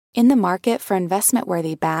In the market for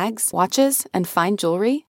investment-worthy bags, watches, and fine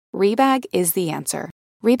jewelry, Rebag is the answer.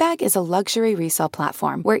 Rebag is a luxury resale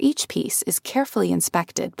platform where each piece is carefully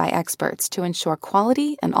inspected by experts to ensure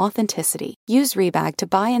quality and authenticity. Use Rebag to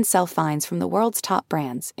buy and sell finds from the world's top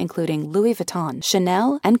brands, including Louis Vuitton,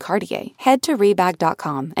 Chanel, and Cartier. Head to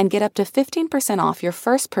Rebag.com and get up to 15% off your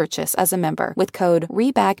first purchase as a member with code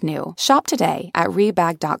REBAGNEW. Shop today at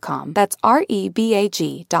Rebag.com. That's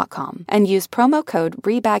REBAG.com. And use promo code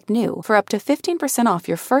REBAGNEW for up to 15% off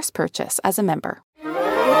your first purchase as a member.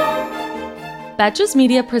 Betches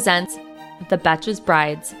Media presents the Betches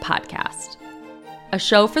Brides podcast, a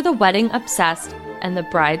show for the wedding obsessed and the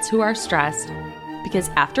brides who are stressed, because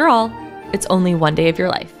after all, it's only one day of your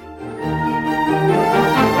life.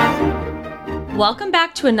 Welcome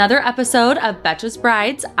back to another episode of Betches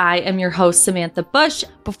Brides. I am your host, Samantha Bush.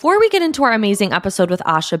 Before we get into our amazing episode with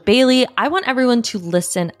Asha Bailey, I want everyone to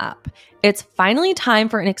listen up. It's finally time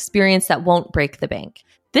for an experience that won't break the bank.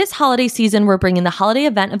 This holiday season, we're bringing the holiday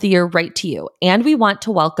event of the year right to you, and we want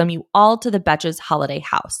to welcome you all to the Betches Holiday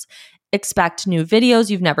House. Expect new videos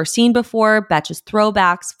you've never seen before, Betches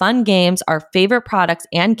throwbacks, fun games, our favorite products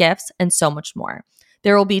and gifts, and so much more.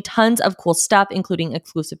 There will be tons of cool stuff, including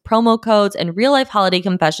exclusive promo codes and real-life holiday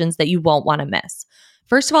confessions that you won't want to miss.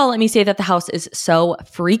 First of all, let me say that the house is so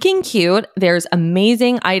freaking cute. There's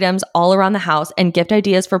amazing items all around the house and gift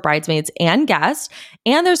ideas for bridesmaids and guests.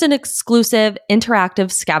 And there's an exclusive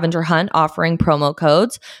interactive scavenger hunt offering promo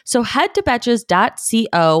codes. So head to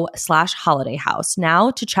betches.co/holidayhouse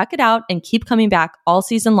now to check it out and keep coming back all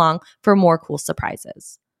season long for more cool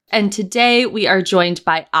surprises. And today we are joined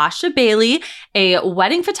by Asha Bailey, a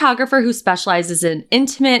wedding photographer who specializes in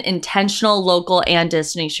intimate, intentional, local, and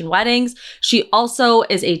destination weddings. She also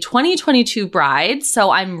is a 2022 bride,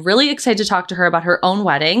 so I'm really excited to talk to her about her own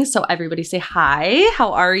wedding. So everybody say hi.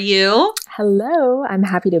 How are you? Hello. I'm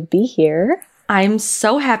happy to be here. I'm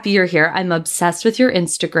so happy you're here. I'm obsessed with your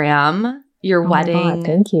Instagram, your wedding. My God,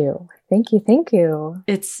 thank you. Thank you. Thank you.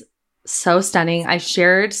 It's so stunning. I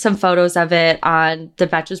shared some photos of it on the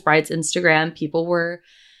Betches Brides Instagram. People were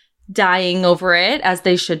dying over it, as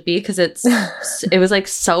they should be, because it was like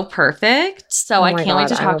so perfect. So I can't wait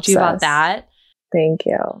to talk to you about that. Thank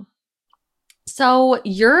you. So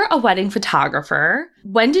you're a wedding photographer.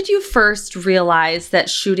 When did you first realize that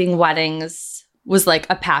shooting weddings was like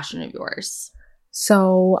a passion of yours?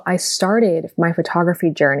 So I started my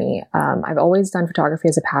photography journey. I've always done photography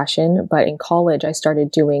as a passion, but in college, I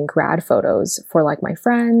started doing grad photos for like my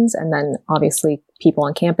friends and then obviously people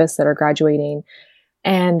on campus that are graduating.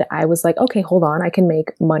 And I was like, okay, hold on. I can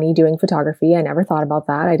make money doing photography. I never thought about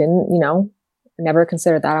that. I didn't, never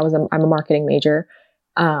considered that. I'm a marketing major.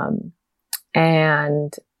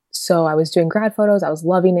 And so I was doing grad photos. I was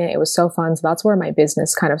loving it. It was so fun. So that's where my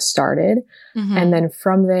business kind of started. Mm-hmm. And then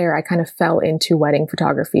from there, I kind of fell into wedding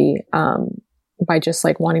photography by just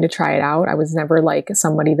like wanting to try it out. I was never like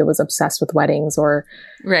somebody that was obsessed with weddings or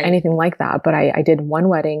anything like that. But I did one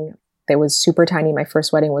wedding that was super tiny. My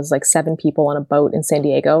first wedding was like 7 people on a boat in San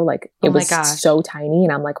Diego. Like it was so tiny.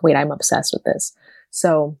 And I'm like, wait, I'm obsessed with this.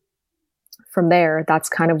 So from there, that's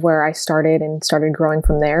kind of where I started and started growing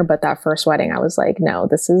from there. But that first wedding, I was like, no,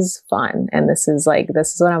 this is fun. And this is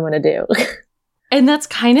what I'm going to do. And that's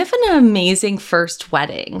kind of an amazing first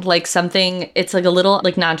wedding. Like something, it's like a little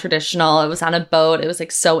like non-traditional. It was on a boat. It was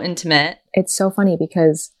like so intimate. It's so funny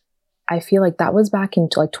because I feel like that was back in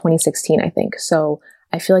like 2016, I think. So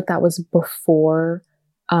I feel like that was before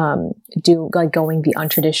going the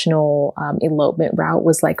untraditional elopement route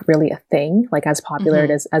was like really a thing, like as popular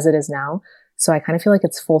as it is now. So I kind of feel like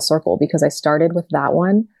it's full circle because I started with that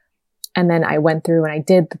one. And then I went through and I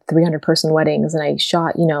did the 300 person weddings and I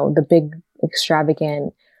shot, the big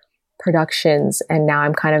extravagant productions. And now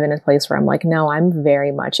I'm kind of in a place where I'm like, no, I'm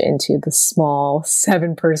very much into the small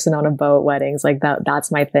 7 person on a boat weddings. Like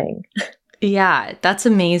that's my thing. Yeah, that's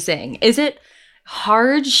amazing. Is it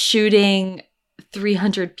hard shooting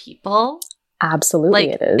 300 people?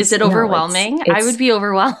 Absolutely, it is. Is it overwhelming? No, I would be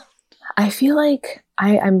overwhelmed. I feel like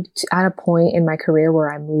I'm at a point in my career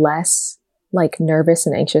where I'm less like nervous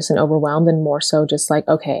and anxious and overwhelmed and more so just like,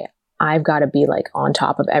 okay, I've got to be like on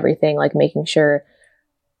top of everything, like making sure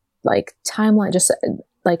like timeline, just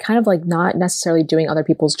like kind of like not necessarily doing other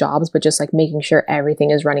people's jobs, but just like making sure everything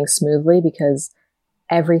is running smoothly because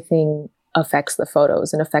everything affects the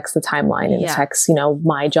photos and affects the timeline and affects,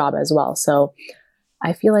 my job as well. So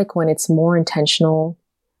I feel like when it's more intentional,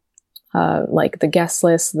 like the guest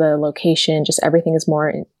list, the location, just everything is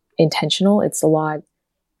more intentional. It's a lot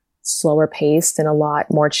slower paced and a lot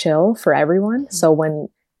more chill for everyone. Mm-hmm. So when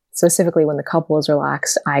specifically when the couple is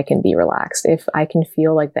relaxed, I can be relaxed. If I can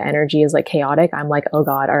feel like the energy is like chaotic, I'm like, oh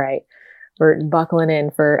God, all right, we're buckling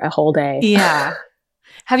in for a whole day. Yeah.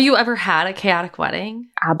 Have you ever had a chaotic wedding?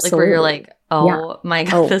 Absolutely. Like where you're like, oh my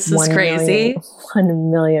God, this is crazy.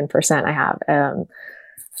 1,000,000% I have.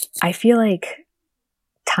 I feel like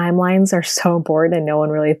timelines are so important and no one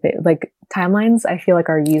really like timelines I feel like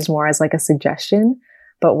are used more as like a suggestion.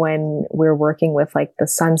 But when we're working with like the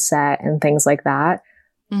sunset and things like that,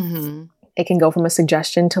 it can go from a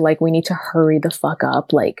suggestion to like, we need to hurry the fuck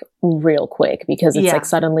up like real quick because it's like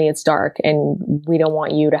suddenly it's dark and we don't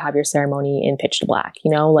want you to have your ceremony in pitch black,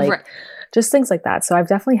 you know, like just things like that. So I've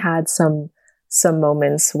definitely had some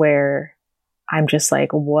moments where I'm just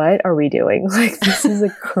like, what are we doing? Like, this is a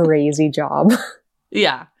crazy job.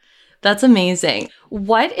 Yeah. That's amazing.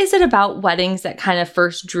 What is it about weddings that kind of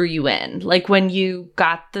first drew you in? Like when you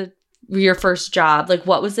got your first job, like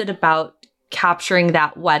what was it about capturing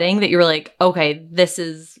that wedding that you were like, okay, this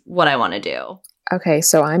is what I want to do? Okay,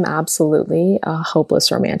 so I'm absolutely a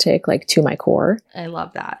hopeless romantic, like to my core. I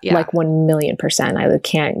love that. Yeah. Like 1,000,000%. I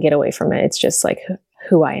can't get away from it. It's just like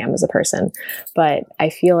who I am as a person. But I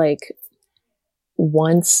feel like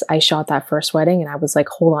once I shot that first wedding and I was like,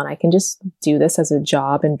 hold on, I can just do this as a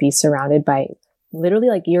job and be surrounded by literally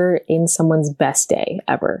like you're in someone's best day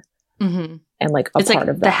ever. And like it's part like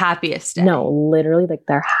of that. The happiest day. No, literally like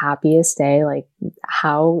their happiest day. Like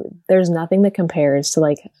how there's nothing that compares to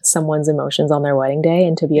like someone's emotions on their wedding day.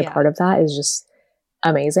 And to be a part of that is just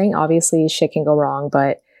amazing. Obviously shit can go wrong,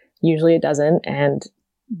 but usually it doesn't. And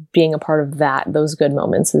being a part of that, those good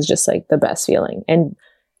moments is just like the best feeling. And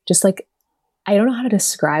just like, I don't know how to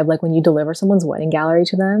describe like when you deliver someone's wedding gallery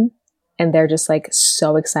to them and they're just like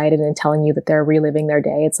so excited and telling you that they're reliving their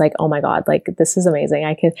day. It's like, oh my God, like this is amazing.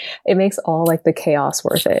 It makes all like the chaos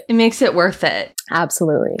worth it. It makes it worth it.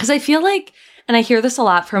 Absolutely. Because I feel like, and I hear this a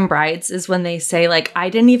lot from brides, is when they say like,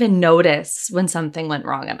 I didn't even notice when something went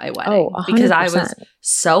wrong at my wedding. Oh, 100%. Because I was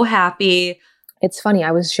so happy. It's funny.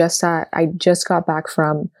 I just got back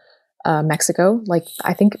from Mexico. Like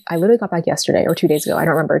I think I literally got back yesterday or 2 days ago. I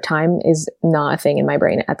don't remember. Time is not a thing in my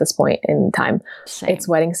brain at this point in time. Same. It's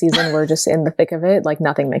wedding season. We're just in the thick of it. Like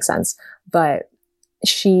nothing makes sense. But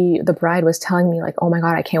the bride was telling me like, oh my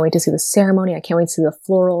God, I can't wait to see the ceremony. I can't wait to see the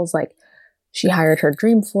florals. Like she hired her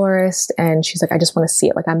dream florist and she's like, I just want to see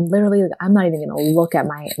it. Like I'm not even going to look at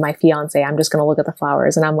my fiance. I'm just going to look at the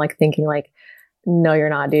flowers. And I'm like thinking like, no, you're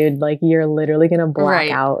not, dude. Like you're literally going to black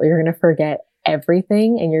out. You're going to forget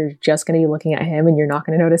everything and you're just going to be looking at him and you're not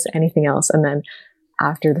going to notice anything else. And then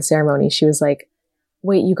after the ceremony, she was like,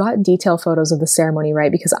 wait, you got detail photos of the ceremony,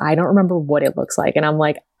 right? Because I don't remember what it looks like. And I'm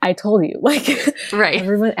like, I told you, like,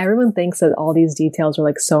 everyone thinks that all these details are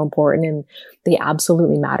like so important and they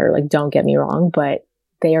absolutely matter. Like, don't get me wrong, but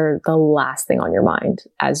they are the last thing on your mind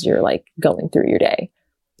as you're like going through your day.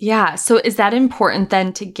 Yeah. So is that important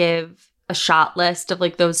then to give a shot list of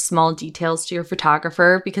like those small details to your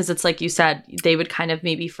photographer? Because it's like you said, they would kind of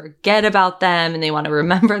maybe forget about them and they want to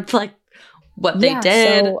remember like what they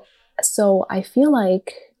did. So I feel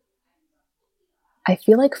like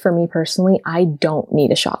for me personally, I don't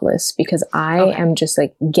need a shot list because I am just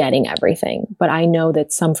like getting everything. But I know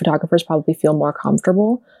that some photographers probably feel more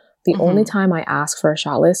comfortable. The only time I ask for a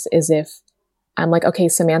shot list is if I'm like, okay,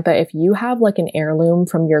 Samantha, if you have like an heirloom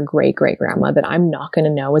from your great grandma that I'm not going to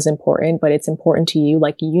know is important, but it's important to you,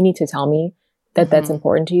 like you need to tell me that that's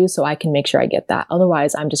important to you so I can make sure I get that.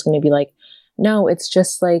 Otherwise, I'm just going to be like, no, it's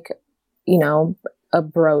just like, you know, a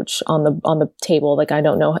brooch on the table. Like, I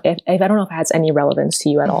don't know if I don't know if it has any relevance to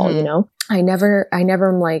you at all, you know? I never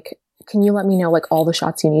am like, can you let me know like all the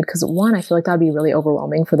shots you need? Because one, I feel like that would be really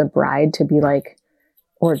overwhelming for the bride to be like,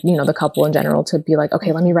 or, you know, the couple in general to be like,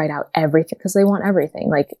 okay, let me write out everything because they want everything.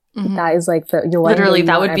 Like that is like your literally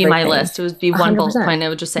that would be my list. It would be one bullet point. It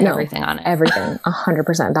would just say everything on it. Everything,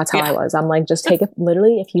 100%. That's how I was. I'm like, just take it.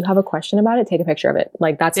 Literally, if you have a question about it, take a picture of it.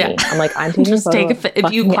 Like that's me. I'm like, I'm taking just take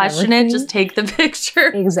if you question it, just take the picture.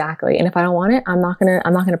 Exactly. And if I don't want it, I'm not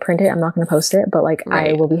gonna print it. I'm not gonna post it. But like,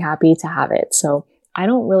 I will be happy to have it. So I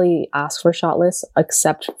don't really ask for shot lists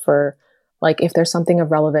except for like if there's something of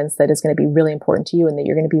relevance that is going to be really important to you and that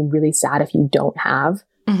you're going to be really sad if you don't have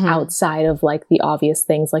outside of like the obvious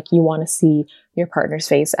things, like you want to see your partner's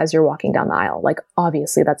face as you're walking down the aisle. Like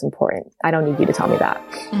obviously that's important. I don't need you to tell me that.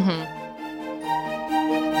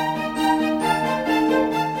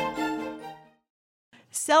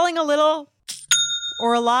 Selling a little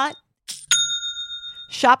or a lot?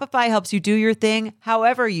 Shopify helps you do your thing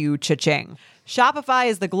however you cha-ching. Shopify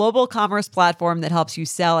is the global commerce platform that helps you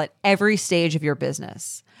sell at every stage of your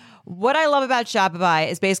business. What I love about Shopify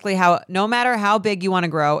is basically how no matter how big you want to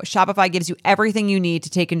grow, Shopify gives you everything you need to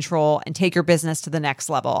take control and take your business to the next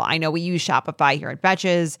level. I know we use Shopify here at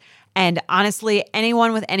Betches, and honestly,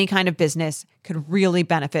 anyone with any kind of business could really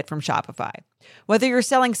benefit from Shopify. Whether you're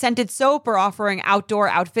selling scented soap or offering outdoor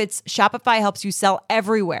outfits, Shopify helps you sell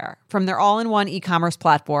everywhere, from their all-in-one e-commerce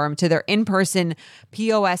platform to their in-person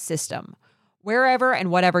POS system. Wherever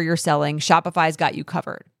and whatever you're selling, Shopify's got you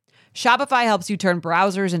covered. Shopify helps you turn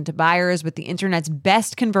browsers into buyers with the internet's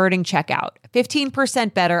best converting checkout,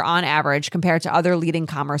 15% better on average compared to other leading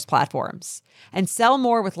commerce platforms. And sell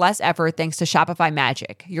more with less effort thanks to Shopify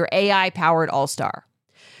Magic, your AI-powered all-star.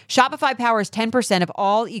 Shopify powers 10% of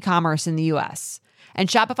all e-commerce in the US. And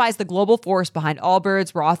Shopify is the global force behind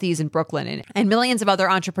Allbirds, Rothy's, and Brooklinen, and millions of other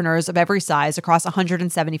entrepreneurs of every size across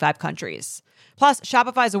 175 countries. Plus,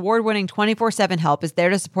 Shopify's award-winning 24/7 help is there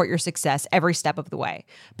to support your success every step of the way.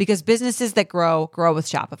 Because businesses that grow, grow with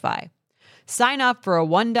Shopify. Sign up for a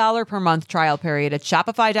 $1 per month trial period at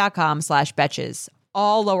shopify.com/betches,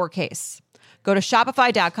 all lowercase. Go to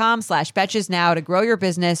shopify.com/betches now to grow your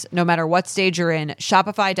business no matter what stage you're in.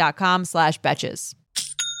 Shopify.com/betches.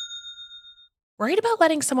 Worried about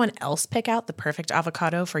letting someone else pick out the perfect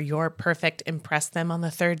avocado for your perfect impress them on the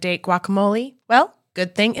third date guacamole? Well,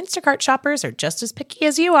 good thing Instacart shoppers are just as picky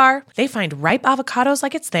as you are. They find ripe avocados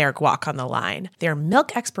like it's their guac on the line. They're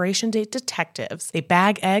milk expiration date detectives. They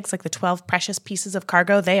bag eggs like the 12 precious pieces of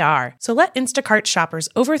cargo they are. So let Instacart shoppers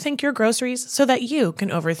overthink your groceries so that you can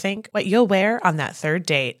overthink what you'll wear on that third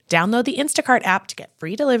date. Download the Instacart app to get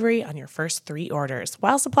free delivery on your first 3 orders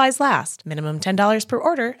while supplies last. Minimum $10 per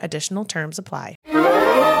order. Additional terms apply.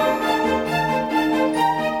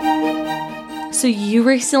 So you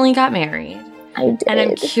recently got married. I did. And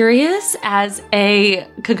I'm curious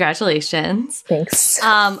congratulations. Thanks.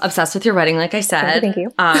 Obsessed with your wedding, like I said. Thank you.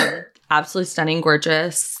 Absolutely stunning,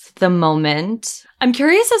 gorgeous. The moment. I'm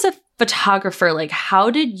curious as a photographer, like how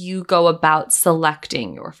did you go about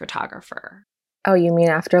selecting your photographer? Oh, you mean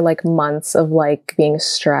after like months of like being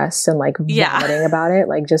stressed and like vomiting about it,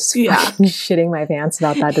 like just fucking shitting my pants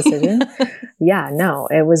about that decision? Yeah, no,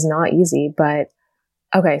 it was not easy, but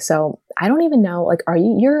okay, so I don't even know, like,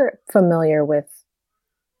 you're familiar with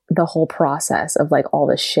the whole process of like all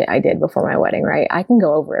the shit I did before my wedding, right? I can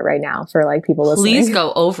go over it right now for like people listening. Please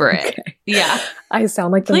go over it. Okay. Yeah. I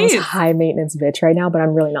sound like the most high maintenance bitch right now, but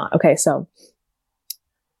I'm really not. Okay, so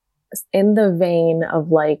in the vein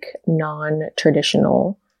of like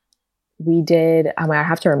non-traditional, we did, I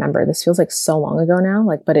have to remember, this feels like so long ago now,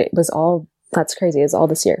 like, but it was all, that's crazy. It's all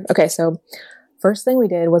this year. Okay, so first thing we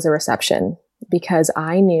did was a reception. Because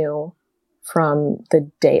I knew from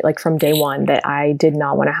day one that I did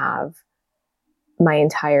not want to have my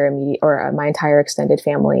entire my entire extended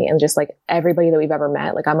family and just like everybody that we've ever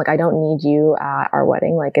met. Like, I'm like, I don't need you at our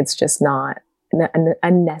wedding. Like, it's just not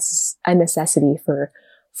a necessity for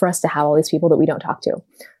us to have all these people that we don't talk to.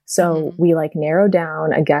 So we like narrowed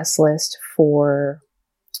down a guest list for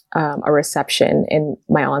a reception in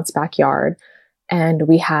my aunt's backyard. And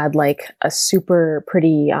we had like a super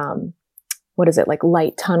pretty, like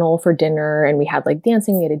light tunnel for dinner. And we had like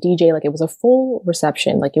dancing, we had a DJ, like it was a full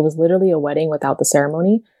reception. Like it was literally a wedding without the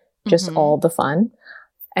ceremony, just all the fun.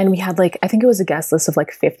 And we had like, I think it was a guest list of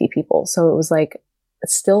like 50 people. So it was like,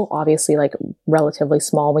 still obviously like relatively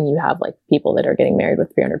small when you have like people that are getting married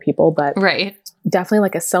with 300 people, but definitely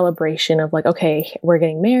like a celebration of like, okay, we're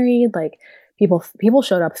getting married. Like people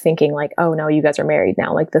showed up thinking like, oh no, you guys are married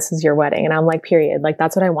now. Like this is your wedding. And I'm like, period. Like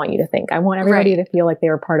that's what I want you to think. I want everybody to feel like they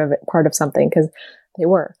were part of something, because they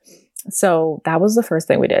were. So that was the first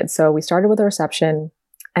thing we did. So we started with a reception,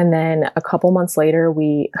 and then a couple months later,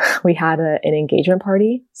 we had an engagement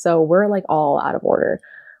party. So we're like all out of order.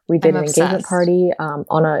 We did an engagement party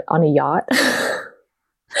on a yacht.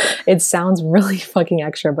 It sounds really fucking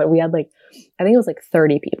extra, but we had like, I think it was like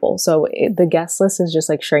 30 people. So the guest list is just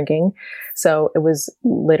like shrinking. So it was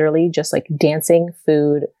literally just like dancing,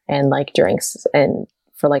 food, and like drinks, and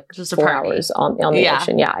for like just 4 hours on the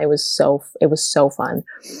ocean. Yeah, it was so fun.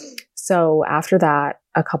 So after that,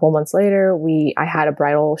 a couple months later, I had a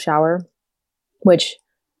bridal shower, which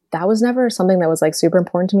that was never something that was like super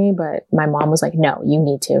important to me, but my mom was like, no, you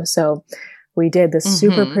need to. So we did this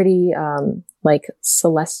super pretty, like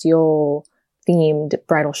celestial themed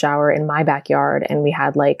bridal shower in my backyard, and we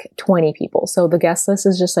had like 20 people. So the guest list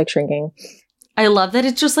is just like shrinking. I love that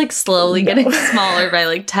it's just like slowly getting smaller by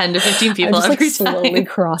like 10 to 15 people I'm just, every like, time. Slowly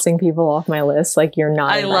crossing people off my list. Like you're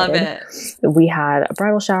not invited. I love it. We had a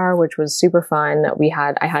bridal shower, which was super fun.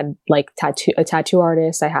 I had like a tattoo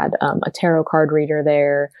artist. I had a tarot card reader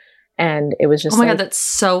there. And it was just oh my God, that's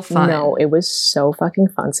so fun. No, it was so fucking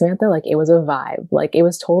fun, Samantha. Like, it was a vibe. Like, it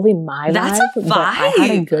was totally my That's vibe. a vibe. But I had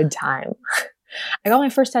a good time. I got my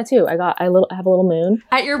first tattoo. I have a little moon.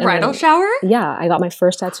 At your bridal shower? Yeah, I got my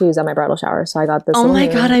first tattoos at my bridal shower. So I got this oh little my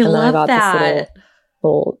moon, God, I love that. This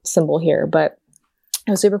little symbol here. But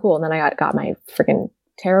it was super cool. And then I got my freaking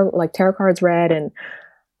tarot cards read and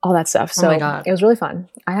all that stuff. So oh my God. It was really fun.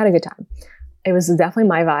 I had a good time. It was definitely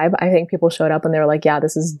my vibe. I think people showed up and they were like, yeah,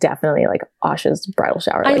 this is definitely like Asha's bridal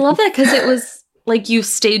shower. I like, love that because it was like you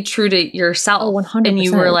stayed true to yourself. Oh, 100%. And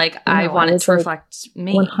you were like, I want it to reflect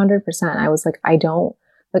me. 100%. I was like, I don't,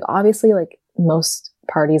 like, obviously, like, most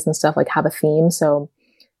parties and stuff like have a theme. So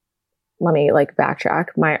let me like backtrack.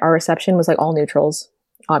 Our reception was like all neutrals.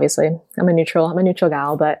 Obviously, I'm a neutral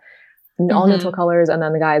gal, but all neutral colors. And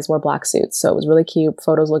then the guys wore black suits. So it was really cute.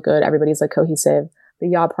 Photos look good. Everybody's like cohesive. The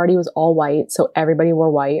yacht party was all white. So everybody wore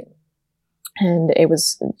white. And it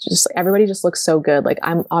was just, everybody just looks so good. Like,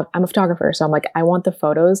 I'm a photographer. So I'm like, I want the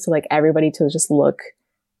photos to like everybody to just look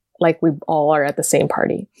like we all are at the same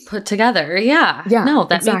party. Put together. Yeah. Yeah. No,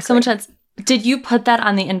 that exactly. makes so much sense. Did you put that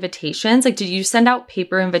on the invitations? Like, did you send out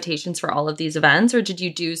paper invitations for all of these events, or did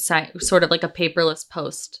you do sort of like a paperless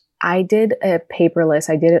post? I did a paperless.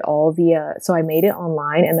 I did it all via, so I made it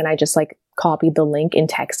online and then I just like copied the link and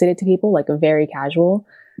texted it to people, like very casual.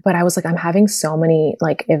 But I was like, I'm having so many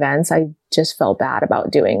like events. I just felt bad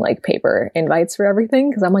about doing like paper invites for everything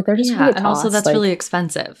because I'm like, they're just and also that's like, really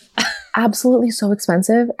expensive. Absolutely so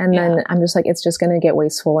expensive. And then I'm just like, it's just going to get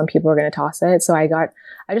wasteful and people are going to toss it. So I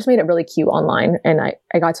just made it really cute online and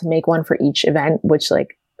I got to make one for each event, which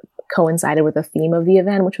like coincided with the theme of the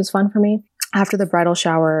event, which was fun for me. After the bridal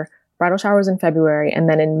shower was in February. And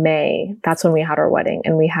then in May, that's when we had our wedding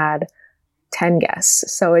and we had 10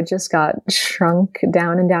 guests. So it just got shrunk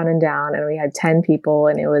down and down and down. And we had 10 people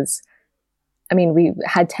and we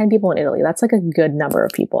had 10 people in Italy. That's like a good number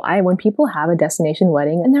of people. When people have a destination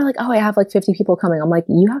wedding and they're like, oh, I have like 50 people coming. I'm like,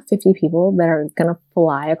 you have 50 people that are going to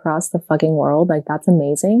fly across the fucking world. Like, that's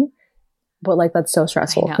amazing. But like, that's so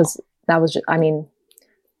stressful because that was just,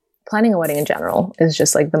 planning a wedding in general is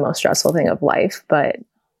just like the most stressful thing of life. But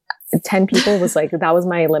 10 people was like, that was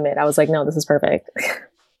my limit. I was like, no, this is perfect.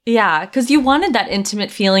 Yeah, because you wanted that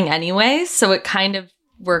intimate feeling anyway, so it kind of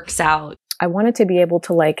works out. I wanted to be able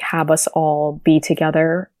to like have us all be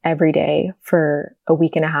together every day for a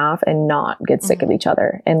week and a half and not get sick of each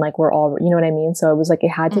other. And like, we're all, you know what I mean? So it was like, it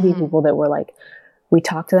had to be people that were like, we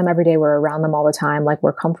talk to them every day. We're around them all the time. Like,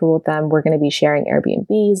 we're comfortable with them. We're going to be sharing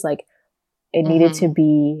Airbnbs. Like, it needed to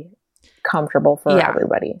be comfortable for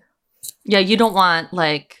everybody. Yeah, you don't want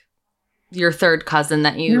like your third cousin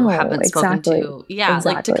that you haven't spoken to. Yeah,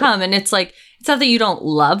 like to come. And it's like, it's not that you don't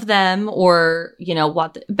love them or, you know,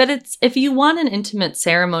 but it's, if you want an intimate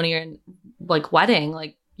ceremony or like wedding,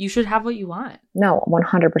 like you should have what you want. No,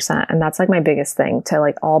 100%. And that's like my biggest thing to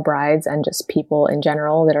like all brides and just people in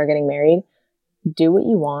general that are getting married. Do what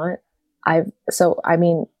you want.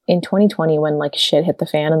 In 2020, when like shit hit the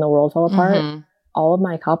fan and the world fell apart, all of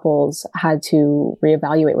my couples had to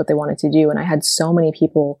reevaluate what they wanted to do. And I had so many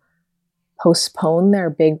people postpone their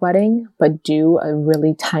big wedding, but do a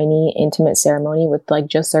really tiny, intimate ceremony with like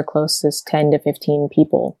just their closest 10 to 15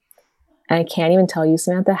 people. And I can't even tell you,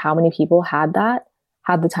 Samantha, how many people had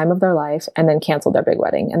the time of their life and then canceled their big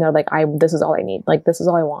wedding. And they're like, this is all I need. Like, this is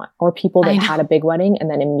all I want. Or people that had a big wedding and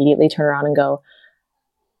then immediately turn around and go,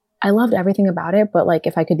 I loved everything about it, but like,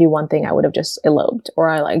 if I could do one thing, I would have just eloped, or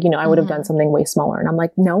I would have done something way smaller. And I'm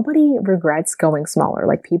like, nobody regrets going smaller.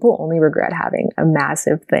 Like, people only regret having a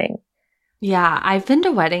massive thing. Yeah, I've been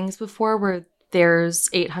to weddings before where there's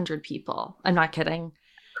 800 people. I'm not kidding.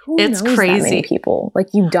 It's crazy. That many people. Like,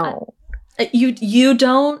 you don't. You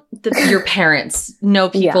don't. Your parents know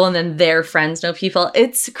people, and then their friends know people.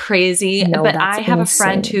 It's crazy. No, but I have insane. a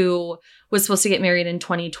friend who was supposed to get married in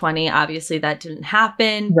 2020. Obviously, that didn't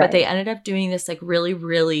happen. Right. But they ended up doing this like really,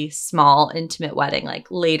 really small, intimate wedding like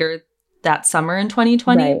later that summer in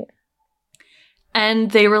 2020. Right.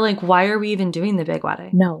 And they were like, why are we even doing the big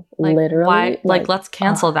wedding? No, like, literally. Why? Like, let's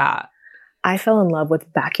cancel that. I fell in love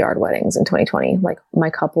with backyard weddings in 2020. Like, my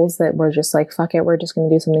couples that were just like, fuck it, we're just going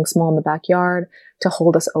to do something small in the backyard to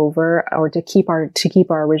hold us over, or to keep our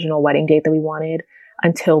original wedding date that we wanted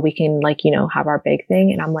until we can like, have our big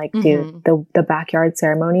thing. And I'm like, dude, the backyard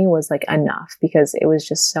ceremony was like enough, because it was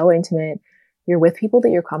just so intimate. You're with people that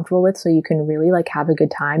you're comfortable with, so you can really like have a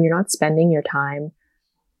good time. You're not spending your time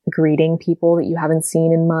greeting people that you haven't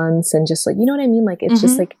seen in months, and just like, you know what I mean? Like, it's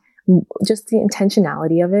just like, just the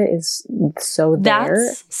intentionality of it is so there.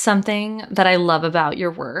 That's something that I love about your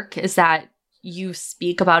work, is that you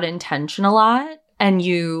speak about intention a lot, and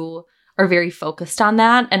you are very focused on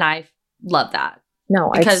that. And I love that.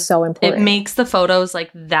 No, it's so important. It makes the photos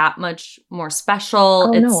like that much more special.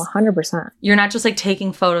 Oh, no, 100%. You're not just like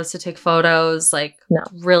taking photos to take photos. Like, no.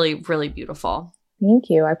 Really, really beautiful. Thank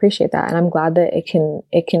you. I appreciate that. And I'm glad that it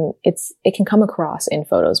can come across in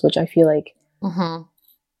photos, which I feel like,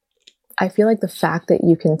 I feel like the fact that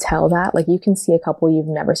you can tell that, like you can see a couple you've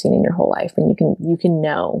never seen in your whole life and you can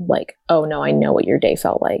know like, oh no, I know what your day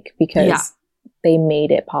felt like because they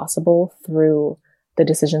made it possible through the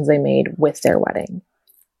decisions they made with their wedding.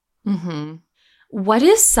 What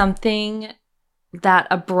is something that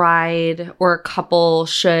a bride or a couple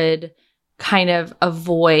should kind of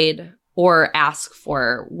avoid or ask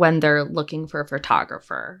for when they're looking for a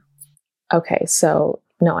photographer? Okay, so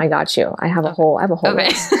no, I got you. I have a whole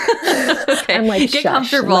list. Okay. I'm like, get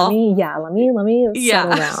comfortable. Let me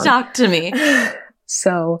settle down. Talk to me.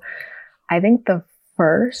 So I think the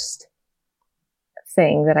first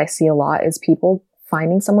thing that I see a lot is people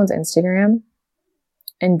finding someone's Instagram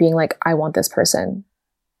and being like, I want this person.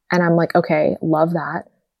 And I'm like, okay, love that.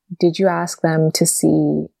 Did you ask them to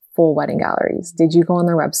see full wedding galleries? Did you go on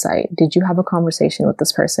their website? Did you have a conversation with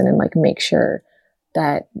this person and like make sure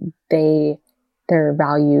that their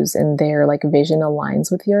values and their like vision aligns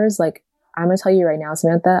with yours? Like, I'm going to tell you right now,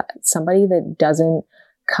 Samantha, somebody that doesn't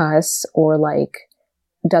cuss or like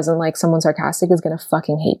doesn't like someone sarcastic is going to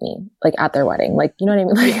fucking hate me like at their wedding. Like, you know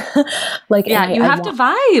what I mean? Like, yeah, you have to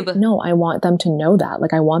vibe. No, I want them to know that.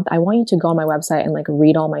 Like, I want you to go on my website and like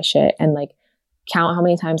read all my shit and like count how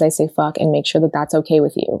many times I say fuck and make sure that that's okay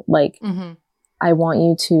with you. Like, I want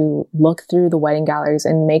you to look through the wedding galleries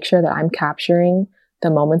and make sure that I'm capturing the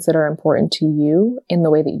moments that are important to you in the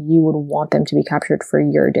way that you would want them to be captured for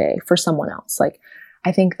your day, for someone else. Like,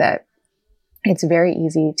 I think that it's very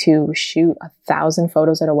easy to shoot 1,000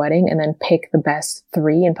 photos at a wedding and then pick the best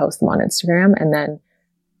 3 and post them on Instagram and then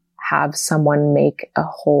have someone make a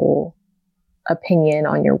whole opinion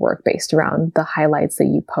on your work based around the highlights that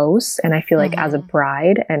you post. And I feel like as a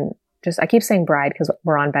bride, and just, I keep saying bride because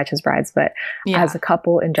we're on Betches Brides, but as a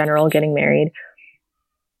couple in general getting married,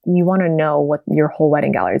 you want to know what your whole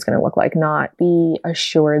wedding gallery is going to look like, not be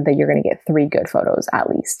assured that you're going to get 3 good photos at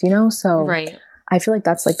least, you know? So I feel like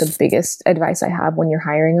that's like the biggest advice I have when you're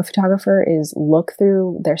hiring a photographer is look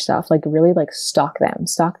through their stuff, like really like stalk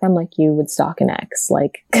them like you would stalk an ex,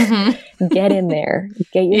 like get in there,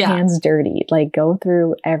 get your hands dirty, like go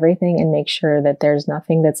through everything and make sure that there's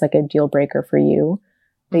nothing that's like a deal breaker for you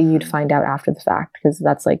that you'd find out after the fact, because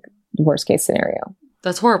that's like worst case scenario.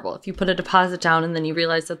 That's horrible. If you put a deposit down and then you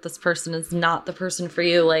realize that this person is not the person for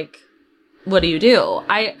you, like, what do you do?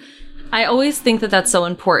 I always think that that's so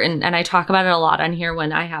important. And I talk about it a lot on here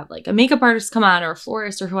when I have like a makeup artist come on or a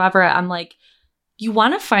florist or whoever. I'm like, you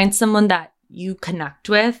want to find someone that you connect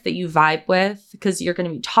with, that you vibe with, because you're going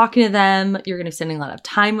to be talking to them. You're going to be spending a lot of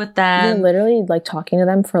time with them. You're literally like talking to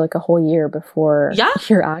them for like a whole year before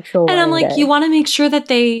your actual And I'm like, day. You want to make sure that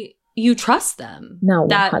you trust them. No,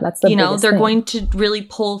 that's the biggest they're thing. going to really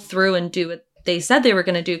pull through and do what they said they were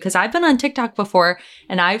going to do. Because I've been on TikTok before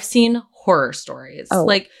and I've seen horror stories. Oh,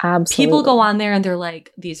 like absolutely. People go on there and they're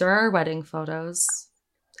like, these are our wedding photos,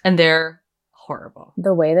 and they're horrible.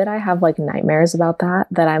 The way that I have like nightmares about that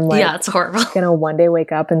I'm like, yeah, it's horrible. Gonna one day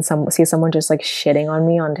wake up and see someone just like shitting on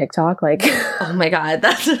me on TikTok. Like, oh my God,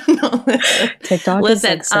 that's TikTok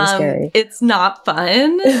Listen, is like so scary. It's not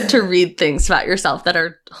fun to read things about yourself that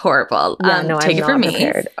are horrible. Yeah, no, take I'm it from not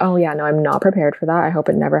prepared. me. Oh yeah, no, I'm not prepared for that. I hope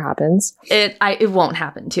it never happens. It won't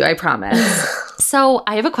happen to you, I promise. So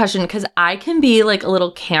I have a question, because I can be like a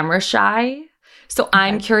little camera shy. So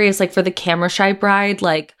I'm curious, like for the camera shy bride,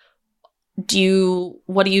 like,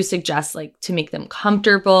 what do you suggest, like, to make them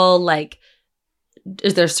comfortable? Like,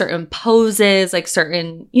 is there certain poses, like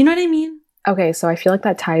certain, you know what I mean? Okay, so I feel like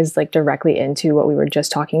that ties like directly into what we were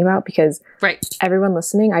just talking about, because everyone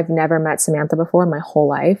listening, I've never met Samantha before in my whole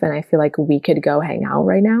life, and I feel like we could go hang out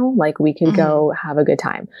right now. Like we could go have a good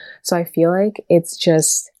time. So I feel like it's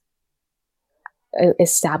just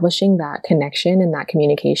establishing that connection and that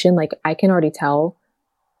communication. Like I can already tell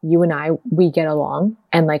you and we get along,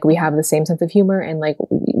 and like we have the same sense of humor, and like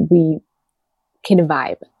we can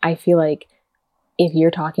vibe. I feel like if you're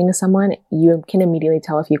talking to someone, you can immediately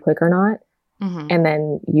tell if you click or not. And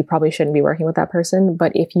then you probably shouldn't be working with that person.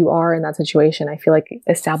 But if you are in that situation, I feel like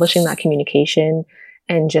establishing that communication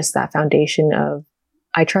and just that foundation of,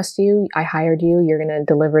 I trust you, I hired you, you're going to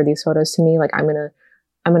deliver these photos to me. Like I'm going to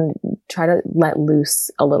try to let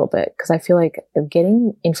loose a little bit. Cause I feel like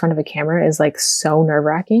getting in front of a camera is like so nerve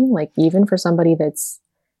wracking. Like even for somebody that's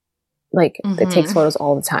like, that takes photos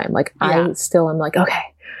all the time. Like I still am like, okay,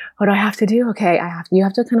 what do I have to do? Okay. You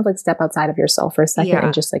have to kind of like step outside of yourself for a second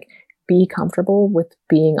and just like be comfortable with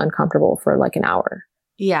being uncomfortable for like an hour.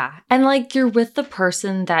 Yeah. And like you're with the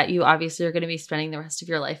person that you obviously are going to be spending the rest of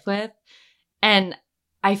your life with. And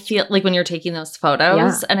I feel like when you're taking those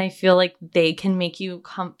photos, and I feel like they can make you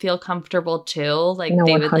feel comfortable too. Like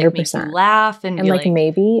they would like make you laugh and be like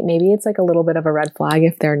maybe it's like a little bit of a red flag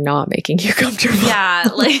if they're not making you comfortable. Yeah,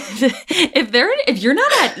 like if you're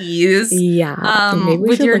not at ease, maybe we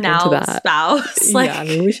with should your look now into that. spouse, like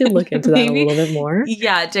maybe we should look into that a little bit more.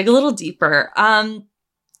 Yeah, dig a little deeper.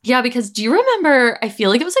 Yeah, because do you remember? I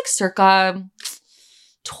feel like it was like circa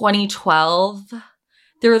 2012.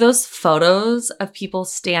 There were those photos of people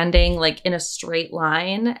standing like in a straight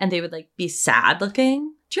line and they would like be sad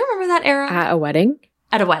looking. Do you remember that era? At a wedding?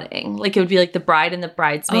 At a wedding. Like it would be like the bride and the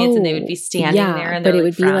bridesmaids and they would be standing there and but it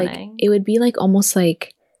would be like, it would be like almost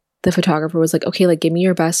like the photographer was like, okay, like give me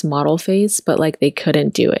your best model face, but like they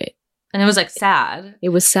couldn't do it. And it was like sad. It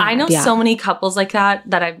was sad. I know so many couples like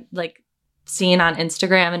that I've like seen on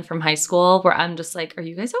Instagram and from high school where I'm just like, are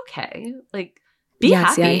you guys okay? Like, be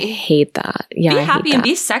happy. I hate that. Yeah, be happy and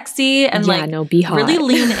be sexy and be hot. Really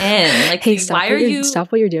lean in. Like, hey,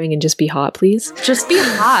 stop what you're doing and just be hot, please? Just be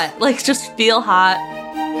hot. Like, just feel hot.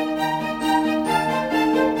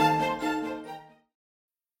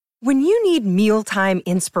 When you need mealtime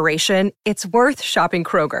inspiration, it's worth shopping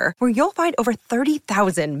Kroger, where you'll find over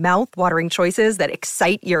 30,000 mouth-watering choices that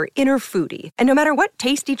excite your inner foodie. And no matter what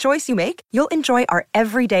tasty choice you make, you'll enjoy our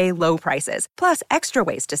everyday low prices, plus extra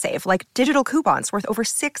ways to save, like digital coupons worth over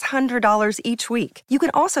 $600 each week. You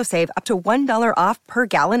can also save up to $1 off per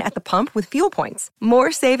gallon at the pump with fuel points.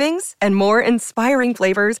 More savings and more inspiring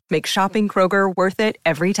flavors make shopping Kroger worth it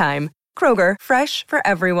every time. Kroger, fresh for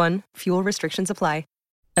everyone. Fuel restrictions apply.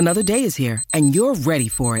 Another day is here, and you're ready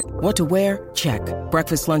for it. What to wear? Check.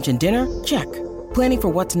 Breakfast, lunch, and dinner? Check. Planning for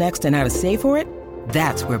what's next and how to save for it?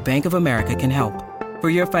 That's where Bank of America can help. For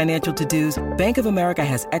your financial to-dos, Bank of America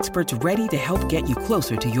has experts ready to help get you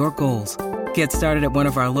closer to your goals. Get started at one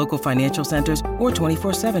of our local financial centers or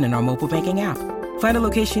 24/7 in our mobile banking app. Find a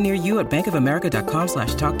location near you at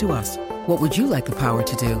bankofamerica.com/talktous. What would you like the power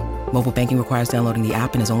to do? Mobile banking requires downloading the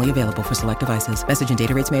app and is only available for select devices. Message and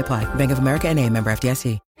data rates may apply. Bank of America N.A., member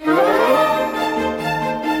FDIC.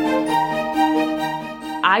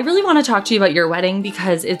 I really want to talk to you about your wedding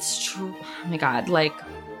because it's true. Oh my God. Like,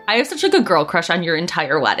 I have such like a girl crush on your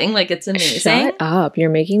entire wedding. Like, it's amazing. Shut up.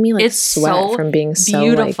 You're making me like it's sweat so from being so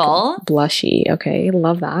beautiful. Like, blushy. Okay.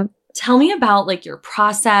 Love that. Tell me about like your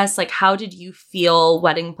process. Like, how did you feel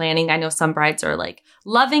wedding planning? I know some brides are like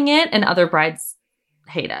loving it and other brides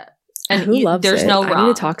hate it. And who loves there's it? no wrong. I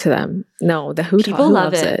need to talk to them. No, the who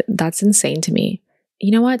loves it. That's insane to me.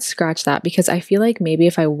 You know what? Scratch that, because I feel like maybe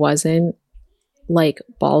if I wasn't like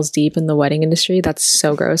balls deep in the wedding industry, that's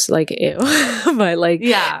so gross. Like, ew. But like,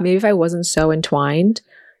 maybe if I wasn't so entwined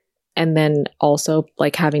and then also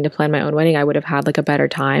like having to plan my own wedding, I would have had like a better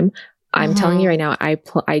time. I'm telling you right now,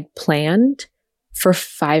 I planned for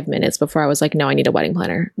 5 minutes before I was like, no, I need a wedding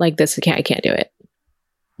planner. Like this, I can't do it.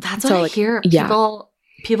 That's what I hear.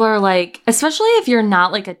 People are like, especially if you're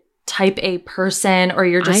not like a type A person or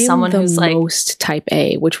you're just someone who's like most type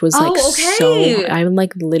A, which was like so. I'm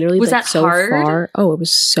like literally was like that so hard? far. Oh, it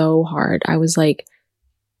was so hard. I was like,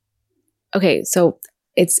 okay, so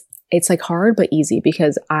it's like hard but easy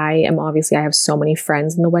because I have so many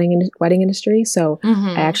friends in the wedding industry. So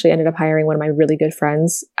I actually ended up hiring one of my really good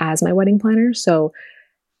friends as my wedding planner. So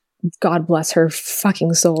God bless her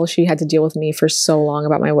fucking soul. She had to deal with me for so long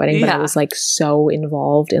about my wedding, but I was like so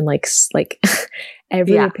involved in like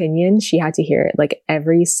every opinion. She had to hear it. Like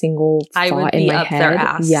every single thought in my head.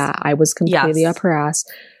 Yeah, I was completely up her ass,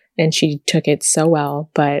 and she took it so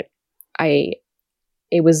well. But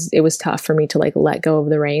it was tough for me to like let go of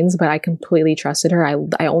the reins, but I completely trusted her.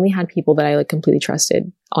 I only had people that I like completely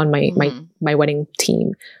trusted on my wedding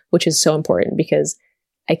team, which is so important because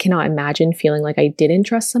I cannot imagine feeling like I didn't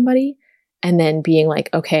trust somebody and then being like,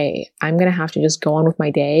 okay, I'm going to have to just go on with my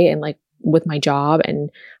day and like with my job and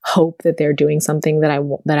hope that they're doing something that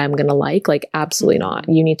I'm going to like. Like, absolutely not.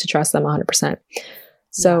 You need to trust them 100%.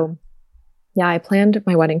 So yeah, I planned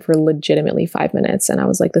my wedding for legitimately 5 minutes and I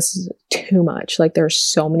was like, this is too much. Like there's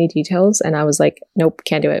so many details and I was like, nope,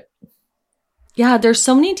 can't do it. Yeah, there's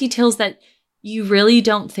so many details that you really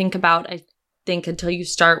don't think about, I think, until you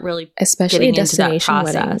start really especially a destination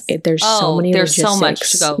wedding. There's so many there's logistics. So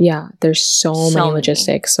much to go. Yeah, there's so many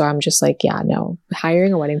logistics. So I'm just like, yeah, no.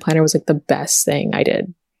 Hiring a wedding planner was like the best thing I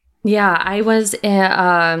did. Yeah, I was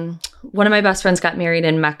one of my best friends got married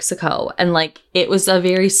in Mexico, and like it was a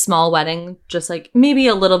very small wedding, just like maybe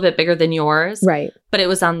a little bit bigger than yours. Right. but it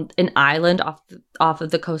was on an island off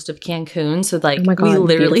of the coast of Cancun. So like Oh my God, we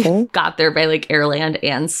literally beautiful. got there by like air, land,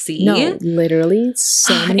 and sea. No, literally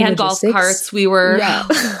so many and logistics. golf carts. We were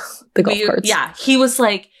the golf carts. Yeah, he was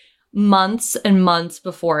like months and months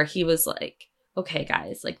before. He was like, "Okay,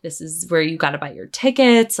 guys, like this is where you got to buy your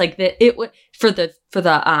tickets." Like for the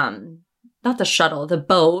not the shuttle, the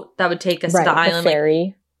boat that would take us to the island, the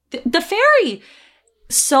ferry. Like, the ferry.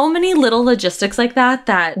 So many little logistics like that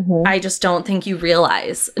Mhm. I just don't think you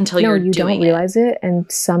realize until you're you doing don't realize it.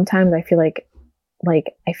 And sometimes I feel like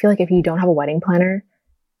if you don't have a wedding planner,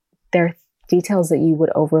 there are details that you would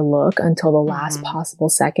overlook until the last possible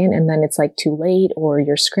second, and then it's like too late, or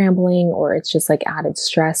you're scrambling, or it's just like added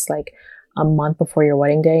stress like a month before your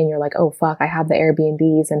wedding day, and you're like, oh fuck, I have the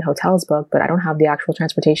Airbnbs and hotels booked, but I don't have the actual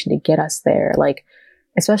transportation to get us there. Like,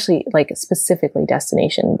 especially like specifically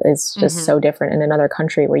destination is just so different in another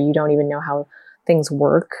country where you don't even know how things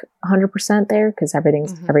work 100% there, because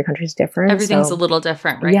every country's different. Everything's a little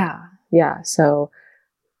different, right? Yeah. So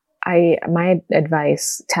my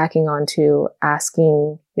advice, tacking on to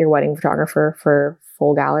asking your wedding photographer for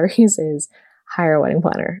full galleries, is hire a wedding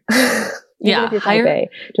planner. Even if you're type A,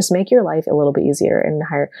 just make your life a little bit easier and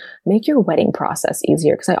make your wedding process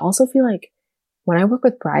easier. Because I also feel like when I work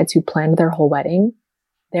with brides who planned their whole wedding,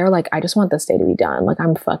 they're like, I just want this day to be done. Like,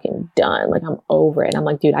 I'm fucking done. Like, I'm over it. And I'm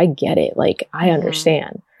like, dude, I get it. Like, I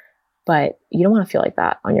understand. But you don't want to feel like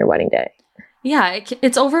that on your wedding day. Yeah,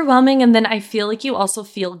 it's overwhelming. And then I feel like you also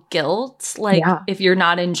feel guilt, like if you're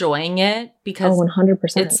not enjoying it, because 100%.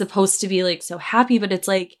 It's supposed to be like so happy, but it's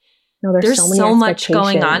like, no, there's so, many so much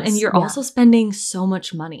going on, and you're also spending so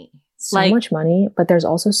much money. So much money, but there's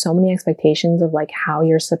also so many expectations of like how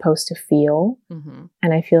you're supposed to feel.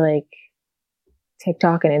 And I feel like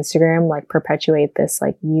TikTok and Instagram like perpetuate this,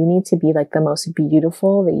 like, you need to be like the most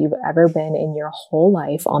beautiful that you've ever been in your whole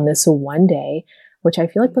life on this one day, which I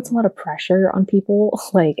feel like puts a lot of pressure on people.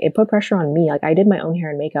 Like, it put pressure on me. Like, I did my own hair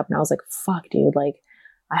and makeup, and I was like, fuck, dude, like,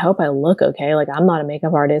 I hope I look okay. Like, I'm not a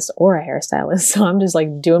makeup artist or a hairstylist, so I'm just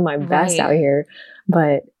like doing my best out here.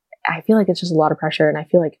 But I feel like it's just a lot of pressure. And I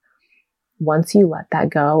feel like once you let that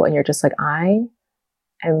go and you're just like, I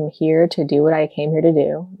am here to do what I came here to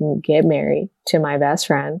do, get married to my best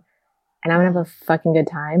friend, and I'm gonna have a fucking good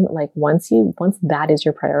time. Like, once that is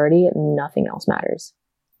your priority, nothing else matters.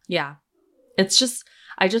 Yeah. It's just,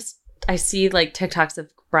 I see like TikToks of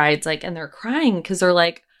brides, like, and they're crying because they're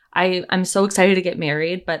like, I'm so excited to get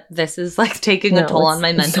married, but this is like taking a toll on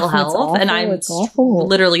my mental health. Awful, and I'm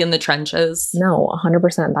literally in the trenches. No,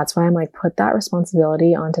 100%. That's why I'm like, put that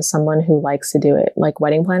responsibility onto someone who likes to do it. Like,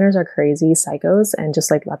 wedding planners are crazy psychos, and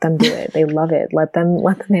just like, let them do it. They love it. Let them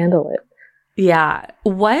handle it. Yeah.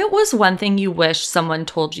 What was one thing you wish someone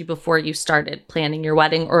told you before you started planning your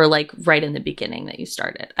wedding, or like right in the beginning that you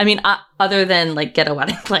started? I mean, other than like, get a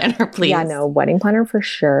wedding planner, please. Yeah, no, wedding planner for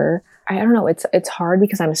sure. I don't know. It's hard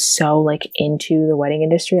because I'm so like into the wedding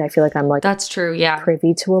industry. I feel like I'm like, that's true. Yeah.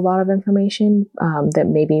 privy to a lot of information that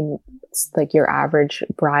maybe like your average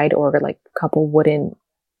bride or like couple wouldn't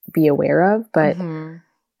be aware of. But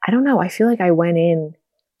I don't know. I feel like I went in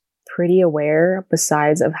pretty aware,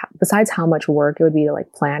 besides how much work it would be to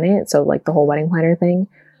like plan it. So like the whole wedding planner thing.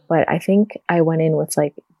 But I think I went in with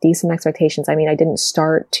like decent expectations. I mean, I didn't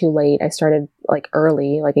start too late. I started like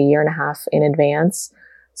early, like a year and a half in advance.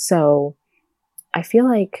 So I feel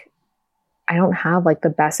like I don't have like the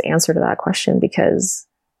best answer to that question, because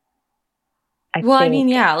I mean,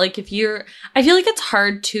 yeah, like I feel like it's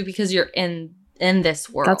hard too, because you're in this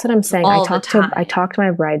world. That's what I'm saying. I talk to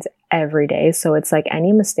my brides every day. So it's like,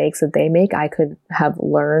 any mistakes that they make, I could have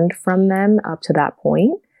learned from them up to that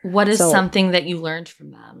point. What is something that you learned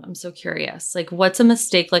from them? I'm so curious. Like, what's a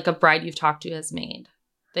mistake like a bride you've talked to has made?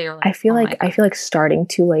 They are like, I feel like starting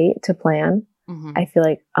too late to plan. I feel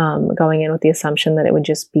like going in with the assumption that it would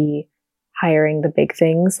just be hiring the big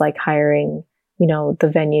things, like hiring, the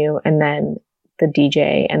venue and then the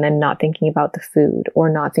DJ, and then not thinking about the food, or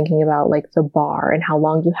not thinking about like the bar and how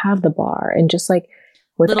long you have the bar, and just like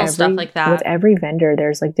with little stuff like that. With every vendor,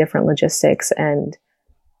 there's like different logistics. And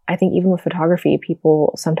I think even with photography,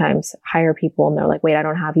 people sometimes hire people and they're like, wait, I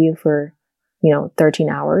don't have you for 13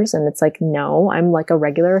 hours. And it's like, no, I'm like a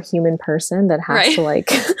regular human person that has to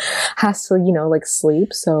like, like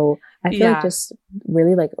sleep. So I feel like just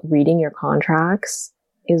really like reading your contracts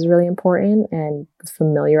is really important, and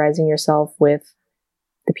familiarizing yourself with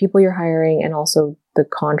the people you're hiring, and also the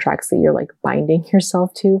contracts that you're like binding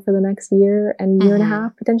yourself to for the next year and year and a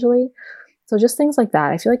half potentially. So just things like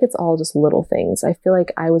that. I feel like it's all just little things. I feel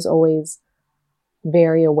like I was always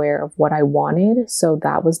very aware of what I wanted. So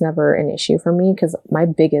that was never an issue for me, because my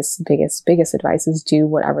biggest advice is do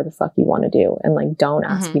whatever the fuck you want to do. And like, don't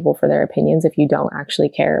ask people for their opinions if you don't actually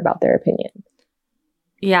care about their opinion.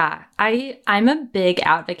 Yeah. I'm a big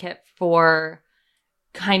advocate for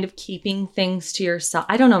kind of keeping things to yourself.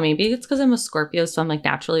 I don't know, maybe it's because I'm a Scorpio, so I'm like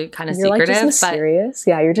naturally kind of secretive. Like just mysterious.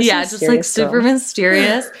 Yeah, you're just like super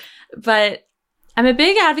mysterious. But I'm a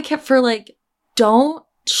big advocate for like, don't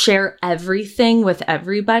share everything with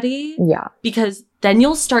everybody. Yeah. Because then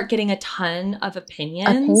you'll start getting a ton of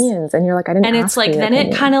opinions. And you're like, I didn't ask. And it's like, then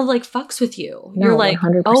it kind of like fucks with you. No, you're like,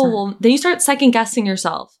 100%. oh, well, then you start second guessing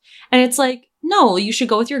yourself. And it's like, no, you should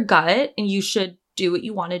go with your gut and you should do what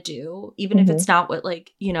you want to do, even if it's not what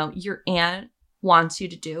like, you know, your aunt wants you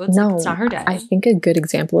to do. It's like, it's not her day. I think a good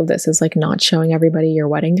example of this is like not showing everybody your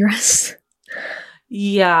wedding dress.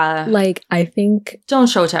 Yeah. Like, I think don't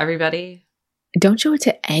show it to everybody. Don't show it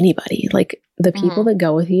to anybody. Like the people that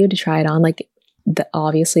go with you to try it on, like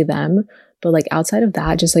obviously them, but like outside of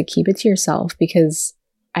that, just like keep it to yourself, because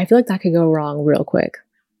I feel like that could go wrong real quick.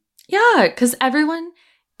 Yeah, because everyone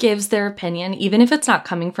gives their opinion, even if it's not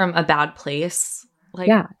coming from a bad place. Like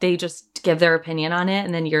they just give their opinion on it,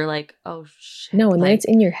 and then you're like, oh shit. No, and then it's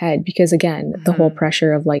in your head, because again, the whole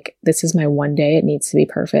pressure of like, this is my one day, it needs to be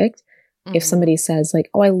perfect. If somebody says like,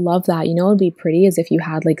 oh, I love that, you know, it would be pretty as if you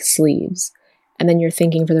had like sleeves. And then you're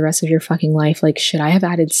thinking for the rest of your fucking life, like, should I have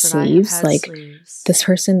added sleeves? This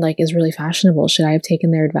person like is really fashionable. Should I have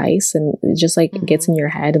taken their advice? And it just like gets in your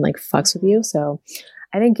head and like fucks with you. So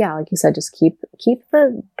I think, yeah, like you said, just keep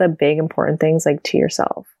the big important things like to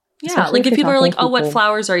yourself. Yeah, especially like if people are like, oh, what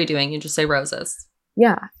flowers are you doing? You just say roses.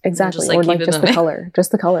 Yeah, exactly. Or like just the color.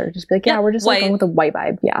 Just the color. Just be like, yeah, we're just like going with a white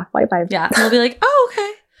vibe. Yeah, white vibe. Yeah, and they'll be like, oh,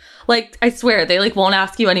 okay. Like, I swear, they like won't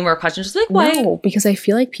ask you any more questions. Just like, why? No, because I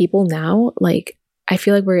feel like people now, like, I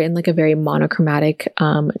feel like we're in like a very monochromatic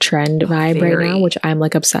trend vibe right now, which I'm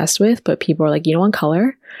like obsessed with. But people are like, you don't want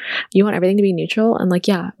color? You want everything to be neutral? I'm like,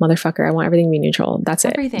 yeah, motherfucker, I want everything to be neutral. That's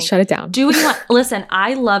everything. It. Shut it down. Do what you want. Listen,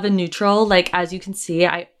 I love a neutral. Like, as you can see,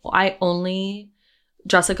 I only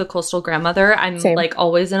dress like a coastal grandmother. I'm like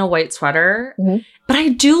always in a white sweater. But I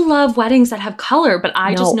do love weddings that have color. But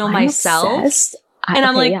I just know myself. Obsessed. And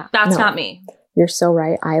I'm like, that's not me. You're so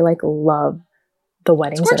right. I like love the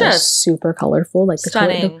weddings that are super colorful. Like the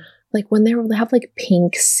stunning. Like when they have like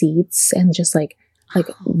pink seats and just like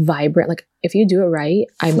vibrant. Like if you do it right,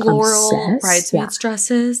 I'm floral obsessed. Bridesmaids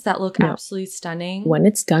dresses that look absolutely stunning. When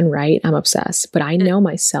it's done right, I'm obsessed. But I know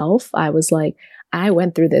myself. I was like, I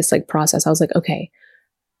went through this like process. I was like, okay,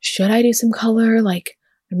 should I do some color? Like,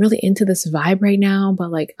 I'm really into this vibe right now, but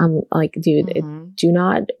like, I'm like, dude, do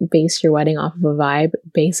not base your wedding off of a vibe.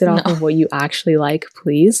 Base it off of what you actually like,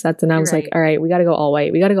 please. I was like, all right, we got to go all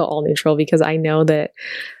white. We got to go all neutral, because I know that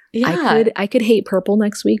I could hate purple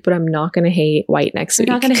next week, but I'm not going to hate white next week.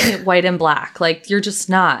 You're not going to hate white and black. Like, you're just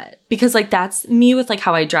not, because like, that's me with like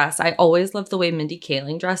how I dress. I always love the way Mindy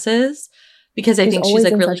Kaling dresses, because I think she's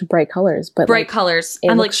like really such bright colors, but bright colors.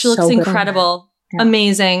 I'm like, she looks incredible. Yeah.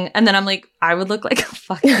 Amazing. And then I'm like, I would look like a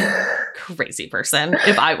fucking crazy person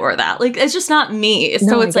if I wore that. Like, it's just not me.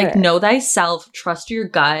 So it's like, know thyself, trust your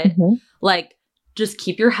gut. Like, just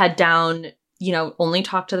keep your head down, you know, only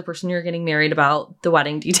talk to the person you're getting married about the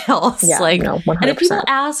wedding details. Yeah, like, no, 100%. And if people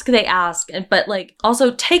ask, they ask. But like,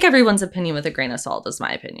 also take everyone's opinion with a grain of salt is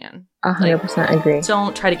my opinion. 100% agree.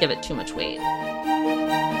 Don't try to give it too much weight.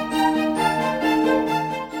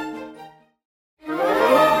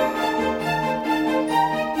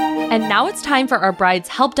 And now it's time for our Brides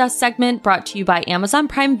Help Desk segment, brought to you by Amazon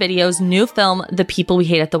Prime Video's new film, The People We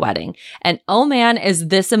Hate at the Wedding. And oh man, is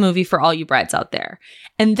this a movie for all you brides out there.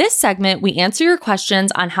 In this segment, we answer your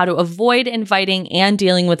questions on how to avoid inviting and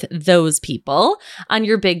dealing with those people on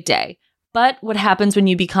your big day. But what happens when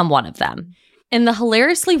you become one of them? In the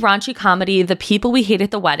hilariously raunchy comedy, The People We Hate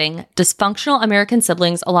at the Wedding, dysfunctional American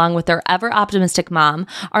siblings, along with their ever-optimistic mom,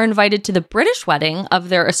 are invited to the British wedding of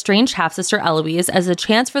their estranged half-sister Eloise as a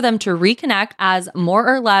chance for them to reconnect as more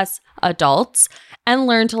or less adults and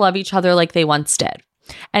learn to love each other like they once did.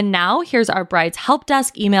 And now, here's our Brides Help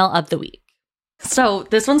Desk email of the week. So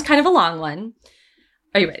this one's kind of a long one.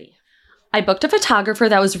 Are you ready? I booked a photographer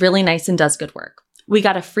that was really nice and does good work. We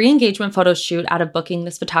got a free engagement photo shoot out of booking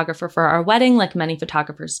this photographer for our wedding, like many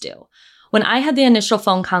photographers do. When I had the initial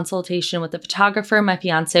phone consultation with the photographer, my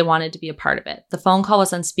fiance wanted to be a part of it. The phone call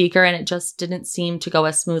was on speaker and it just didn't seem to go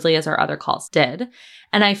as smoothly as our other calls did.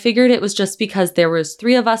 And I figured it was just because there was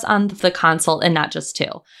 3 of us on the consult and not just 2.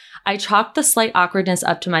 I chalked the slight awkwardness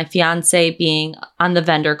up to my fiance being on the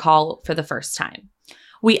vendor call for the first time.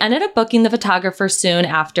 We ended up booking the photographer soon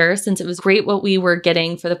after, since it was great what we were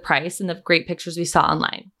getting for the price and the great pictures we saw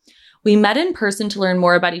online. We met in person to learn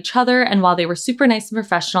more about each other, and while they were super nice and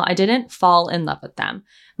professional, I didn't fall in love with them.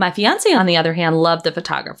 My fiance, on the other hand, loved the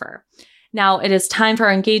photographer. Now it is time for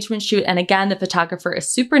our engagement shoot, and again, the photographer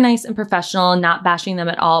is super nice and professional, not bashing them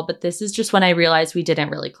at all, but this is just when I realized we didn't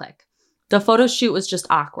really click. The photo shoot was just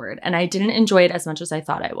awkward, and I didn't enjoy it as much as I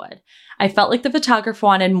thought I would. I felt like the photographer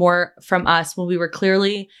wanted more from us when we were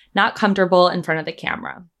clearly not comfortable in front of the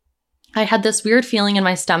camera. I had this weird feeling in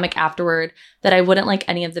my stomach afterward that I wouldn't like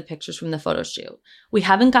any of the pictures from the photo shoot. We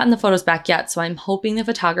haven't gotten the photos back yet, so I'm hoping the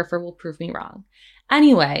photographer will prove me wrong.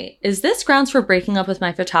 Anyway, is this grounds for breaking up with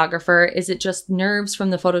my photographer? Is it just nerves from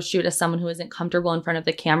the photo shoot as someone who isn't comfortable in front of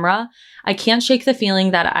the camera? I can't shake the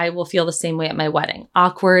feeling that I will feel the same way at my wedding,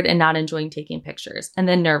 awkward and not enjoying taking pictures, and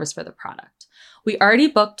then nervous for the product. We already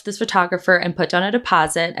booked this photographer and put down a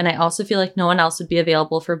deposit, and I also feel like no one else would be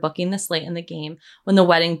available for booking this late in the game when the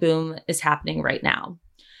wedding boom is happening right now.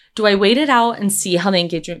 Do I wait it out and see how the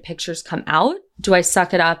engagement pictures come out? Do I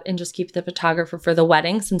suck it up and just keep the photographer for the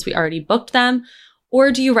wedding since we already booked them? Or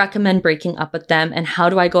do you recommend breaking up with them, and how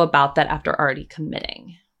do I go about that after already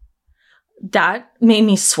committing? That made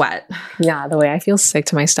me sweat. Yeah, the way I feel sick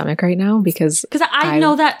to my stomach right now because I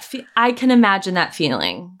know that I can imagine that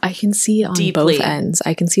feeling. I can see it on deeply. both ends.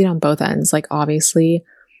 I can see it on both ends. Like, obviously,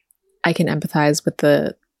 I can empathize with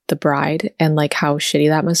the bride and like how shitty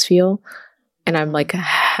that must feel. And I'm like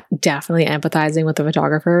definitely empathizing with the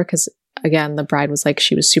photographer because, again, the bride was like,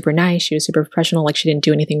 she was super nice. She was super professional. Like, she didn't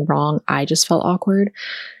do anything wrong. I just felt awkward.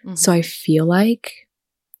 Mm-hmm. So I feel like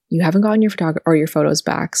you haven't gotten your photographer or your photos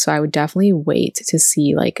back. So I would definitely wait to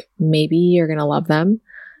see, like, maybe you're going to love them.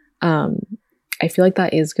 I feel like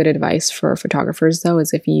that is good advice for photographers, though,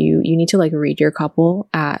 is if you need to like read your couple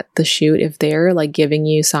at the shoot. If they're like giving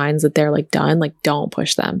you signs that they're like done, like, don't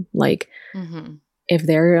push them. Like, if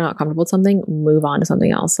they're not comfortable with something, move on to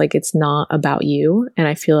something else. Like, it's not about you. And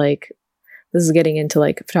I feel like this is getting into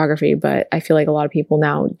like photography, but I feel like a lot of people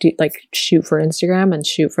now do like shoot for Instagram and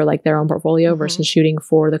shoot for like their own portfolio versus shooting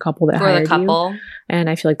for the couple that hired you. And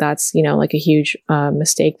I feel like that's, you know, like a huge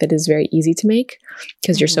mistake that is very easy to make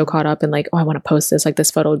because you're so caught up in like, oh, I want to post this. Like,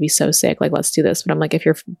 this photo would be so sick. Like, let's do this. But I'm like, if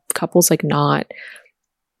your couple's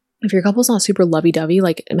not super lovey-dovey,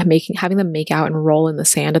 like having them make out and roll in the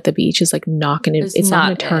sand at the beach is like not gonna, it's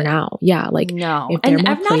not gonna turn out. Yeah, like no. And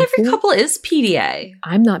not every couple is PDA.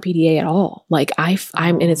 I'm not PDA at all. Like I'm,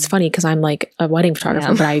 and it's funny because I'm like a wedding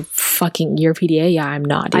photographer, but you're PDA. Yeah, I'm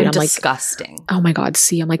not. Dude. I'm disgusting. Like, oh my god,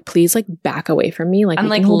 see, I'm like, please like back away from me. Like, I'm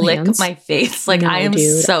like lick hands. My face. Like, no, I am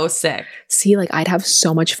so sick. See, like I'd have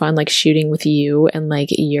so much fun like shooting with you and like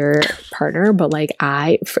your partner, but like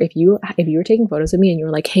if you were taking photos of me and you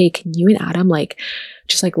were like, hey, can you and Adam like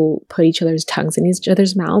just like put each other's tongues in each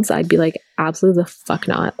other's mouths? I'd be like, absolutely the fuck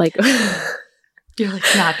not. Like, you're like,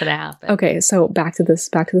 not gonna happen. Okay, so back to this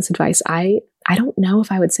advice. I don't know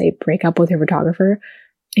if I would say break up with your photographer.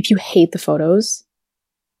 If you hate the photos,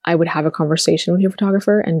 I would have a conversation with your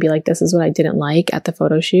photographer and be like, this is what I didn't like at the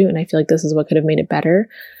photo shoot, and I feel like this is what could have made it better.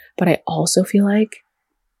 But I also feel like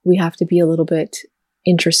we have to be a little bit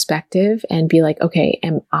introspective and be like, okay,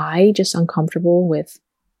 am I just uncomfortable with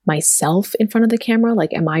myself in front of the camera?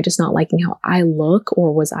 Like, am I just not liking how I look,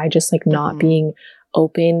 or was I just like not being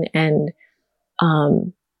open and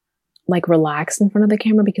like relaxed in front of the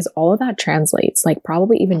camera? Because all of that translates, like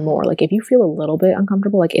probably even more. Like, if you feel a little bit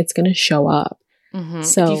uncomfortable, like it's going to show up.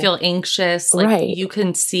 So if you feel anxious, like you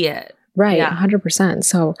can see it. Right. Yeah. 100%.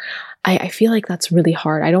 So I feel like that's really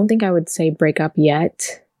hard. I don't think I would say break up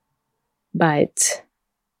yet, but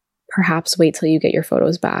perhaps wait till you get your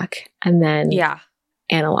photos back and then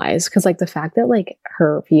analyze. Because like the fact that like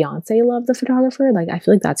her fiance loved the photographer, like I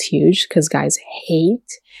feel like that's huge because guys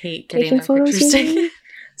hate taking photos taken.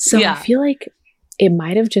 So I feel like it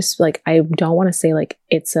might have just like, I don't want to say like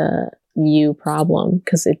it's a you problem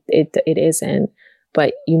because it isn't,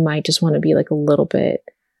 but you might just want to be like a little bit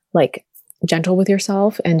like gentle with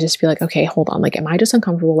yourself and just be like, okay, hold on, like am I just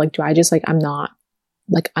uncomfortable? Like, do I just like I'm not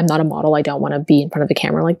a model. I don't want to be in front of the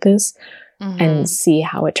camera like this. And see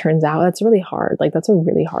how it turns out. That's really hard. Like, that's a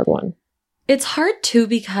really hard one. It's hard too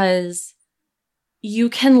because you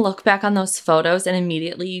can look back on those photos and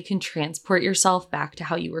immediately you can transport yourself back to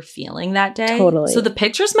how you were feeling that day. Totally. So the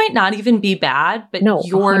pictures might not even be bad, but you're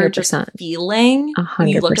 100%. Just feeling, 100%. When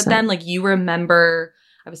you look at them, like you remember,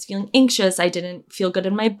 I was feeling anxious. I didn't feel good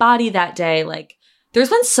in my body that day. Like, there's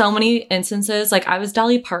been so many instances. Like, I was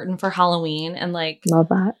Dolly Parton for Halloween and like, love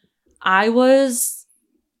that. I was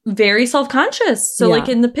very self-conscious. So like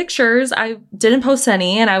in the pictures, I didn't post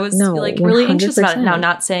any and I was like really anxious about it. Now,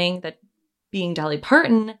 not saying that being Dolly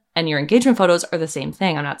Parton and your engagement photos are the same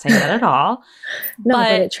thing. I'm not saying that at all. No,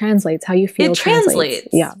 but it translates. How you feel translates.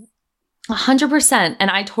 Yeah. 100%.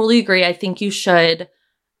 And I totally agree. I think you should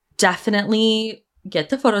definitely get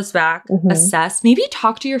the photos back, assess, maybe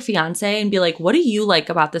talk to your fiance and be like, what do you like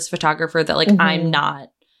about this photographer that like I'm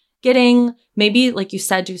not getting? Maybe, like you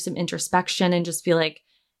said, do some introspection and just be like,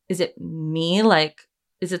 is it me? Like,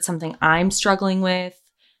 is it something I'm struggling with?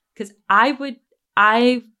 Because I would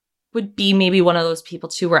be maybe one of those people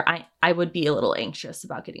too where I would be a little anxious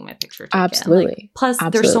about getting my picture taken. Absolutely. Like, plus,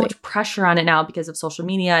 there's so much pressure on it now because of social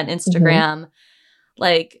media and Instagram.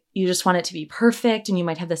 Like, you just want it to be perfect, and you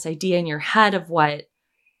might have this idea in your head of what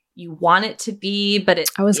you want it to be, but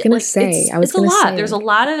it's a lot. There's a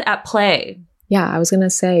lot at play. Yeah, I was going to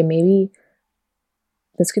say maybe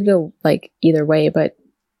this could go like either way, but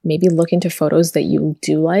maybe look into photos that you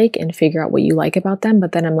do like and figure out what you like about them.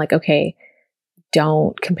 But then I'm like, okay,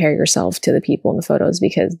 don't compare yourself to the people in the photos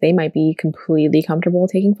because they might be completely comfortable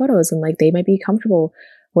taking photos and like they might be comfortable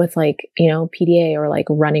with like, you know, PDA or like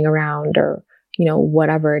running around or, you know,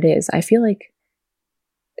 whatever it is. I feel like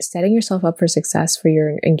setting yourself up for success for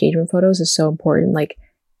your engagement photos is so important. Like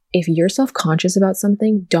if you're self-conscious about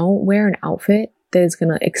something, don't wear an outfit that is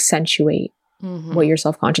going to accentuate what you're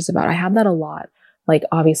self-conscious about. I have that a lot. Like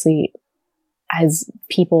obviously as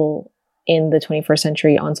people in the 21st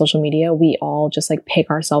century on social media, we all just like pick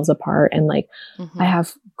ourselves apart. And like, I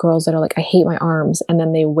have girls that are like, I hate my arms. And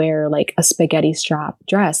then they wear like a spaghetti strap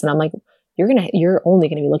dress. And I'm like, you're only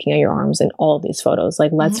going to be looking at your arms in all of these photos.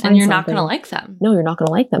 Like, let's find and you're not going to like them. No, you're not going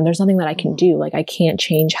to like them. There's nothing that I can do. Like, I can't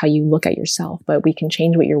change how you look at yourself, but we can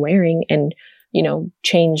change what you're wearing and, you know,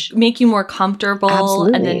 make you more comfortable.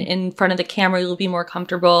 Absolutely. And then in front of the camera, you'll be more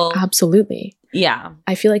comfortable. Absolutely. Yeah.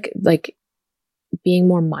 I feel like being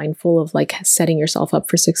more mindful of like setting yourself up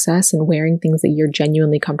for success and wearing things that you're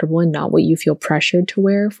genuinely comfortable in, not what you feel pressured to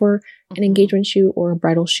wear for an engagement shoot or a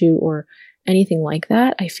bridal shoot or anything like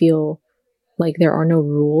that. I feel like there are no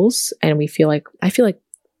rules, and I feel like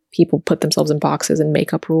people put themselves in boxes and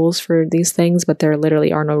make up rules for these things, but there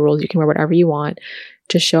literally are no rules. You can wear whatever you want.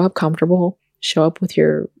 Just show up comfortable, show up with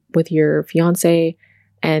your fiance,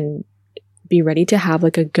 and be ready to have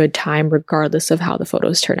like a good time regardless of how the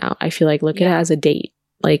photos turn out. I feel like look at it as a date.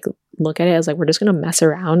 Like look at it as like we're just gonna mess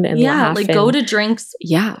around and laugh like go to drinks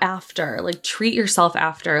after, like treat yourself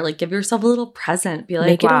after, like give yourself a little present, be like,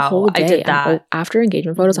 make it a whole day. I did that. After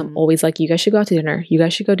engagement photos, I'm always like, you guys should go out to dinner, you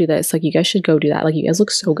guys should go do this, like you guys should go do that, like you guys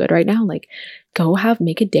look so good right now, like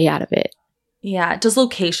make a day out of it. Yeah. Does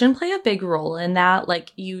location play a big role in that?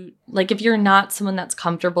 Like if you're not someone that's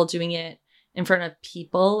comfortable doing it in front of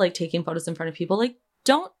people, like taking photos in front of people, like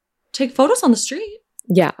don't take photos on the street.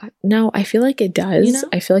 Yeah, no, I feel like it does. You know?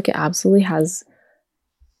 I feel like it absolutely plays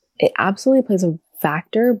a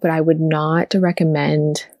factor, but I would not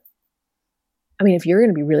recommend. I mean, if you're going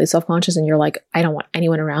to be really self-conscious and you're like, I don't want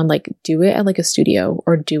anyone around, like do it at like a studio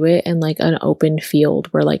or do it in like an open field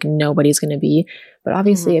where like nobody's going to be. But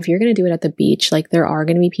obviously if you're going to do it at the beach, like there are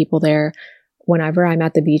going to be people there. Whenever I'm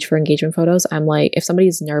at the beach for engagement photos, I'm like, if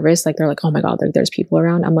somebody's nervous, like they're like, oh my God, there's people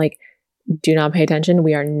around. I'm like, do not pay attention.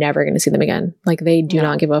 We are never going to see them again. Like they do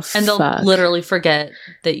not give a fuck. And they'll literally forget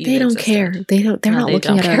that you They don't care. They're not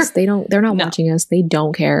looking at us. They're not watching us. They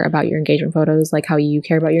don't care about your engagement photos like how you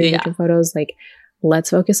care about your engagement photos. Like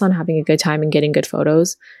let's focus on having a good time and getting good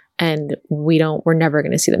photos. And we're never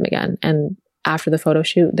going to see them again. And after the photo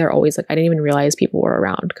shoot, they're always like, I didn't even realize people were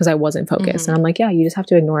around because I wasn't focused. And I'm like, yeah, you just have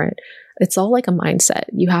to ignore it. It's all like a mindset.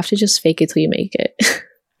 You have to just fake it till you make it.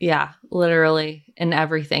 Yeah, literally in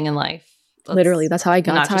everything in life. Literally, that's how I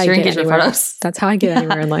got. That's how I get anywhere. Photos. That's how I get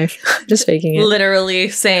anywhere in life. Just faking it. Literally,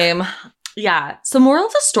 same. Yeah. So, moral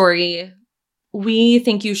of the story: we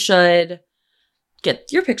think you should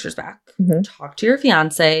get your pictures back, talk to your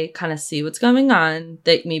fiance, kind of see what's going on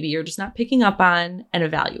that maybe you're just not picking up on, and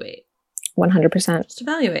evaluate. 100%. Just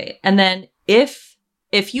evaluate, and then if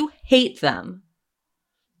you hate them,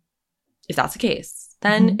 if that's the case,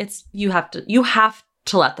 then you have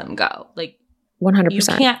to let them go. Like.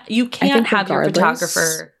 100%. You can't have your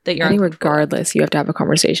photographer that you're. I think regardless, you have to have a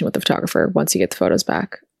conversation with the photographer once you get the photos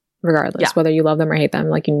back. Regardless, whether you love them or hate them,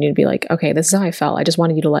 like you need to be like, okay, this is how I felt. I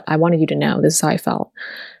wanted you to know this is how I felt,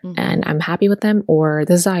 and I'm happy with them, or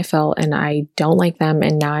this is how I felt, and I don't like them,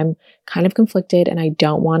 and now I'm kind of conflicted, and I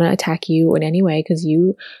don't want to attack you in any way because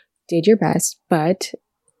you did your best, but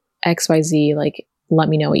XYZ, like let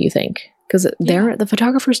me know what you think, because the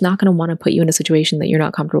photographer's not going to want to put you in a situation that you're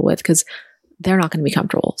not comfortable with because they're not going to be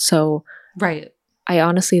comfortable. So right. I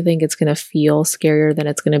honestly think it's going to feel scarier than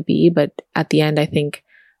it's going to be. But at the end, I think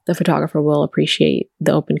the photographer will appreciate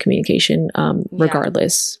the open communication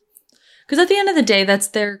regardless. Because at the end of the day, that's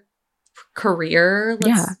their career.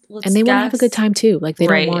 Let's and they want to have a good time too. Like they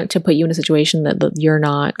don't want to put you in a situation that you're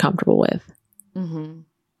not comfortable with. Mm-hmm.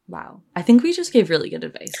 Wow. I think we just gave really good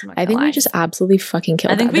advice. I think we just absolutely fucking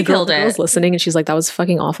killed it. I think we killed it. The girl's listening and she's like, that was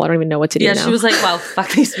fucking awful. I don't even know what to do now. Yeah, she was like, wow, fuck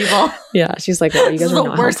these people. Yeah, she's like, wow, you guys are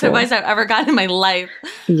not the worst helpful. advice I've ever gotten in my life.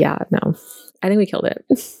 Yeah, no. I think we killed it.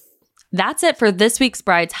 That's it for this week's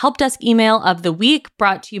Brides Help Desk email of the week,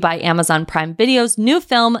 brought to you by Amazon Prime Video's new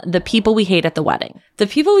film, The People We Hate at the Wedding. The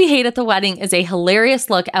People We Hate at the Wedding is a hilarious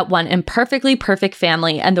look at one imperfectly perfect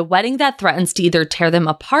family and the wedding that threatens to either tear them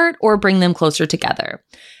apart or bring them closer together.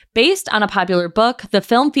 Based on a popular book, the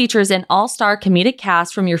film features an all-star comedic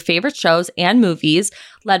cast from your favorite shows and movies,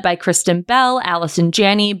 led by Kristen Bell, Allison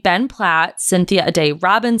Janney, Ben Platt, Cynthia Ade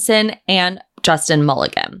Robinson, and Justin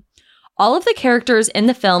Mulligan. All of the characters in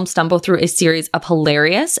the film stumble through a series of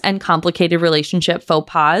hilarious and complicated relationship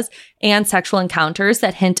faux pas and sexual encounters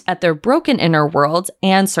that hint at their broken inner worlds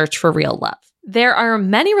and search for real love. There are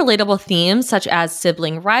many relatable themes such as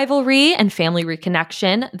sibling rivalry and family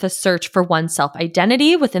reconnection, the search for one's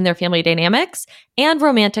self-identity within their family dynamics, and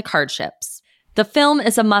romantic hardships. The film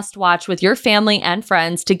is a must-watch with your family and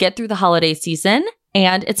friends to get through the holiday season,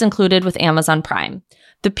 and it's included with Amazon Prime.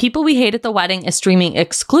 The People We Hate at the Wedding is streaming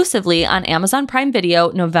exclusively on Amazon Prime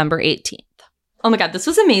Video November 18th. Oh my God, this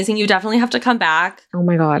was amazing. You definitely have to come back. Oh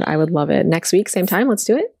my God, I would love it. Next week, same time, let's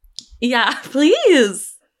do it. Yeah,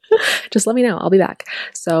 please. Just let me know. I'll be back.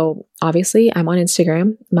 So obviously I'm on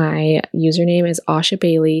Instagram. My username is Asha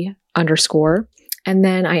Bailey _ And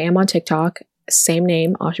then I am on TikTok, same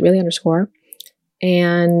name, Asha Bailey _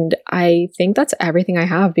 And I think that's everything I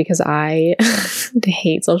have because I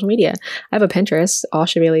hate social media. I have a Pinterest,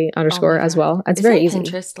 Asha Bailey _ as well. It's very easy.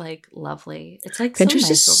 Pinterest, like, lovely. It's like Pinterest so nice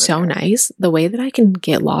is so nice. The way that I can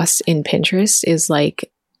get lost in Pinterest is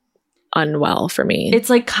like unwell for me. It's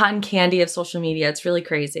like cotton candy of social media. It's really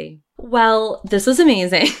crazy. Well, this was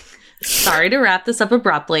amazing. Sorry to wrap this up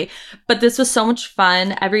abruptly, but this was so much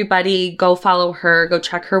fun. Everybody go follow her, go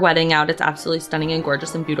check her wedding out. It's absolutely stunning and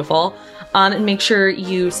gorgeous and beautiful. And make sure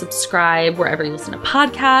you subscribe wherever you listen to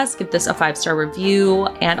podcasts. Give this a 5-star review,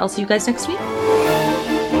 and I'll see you guys next week.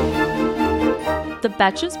 The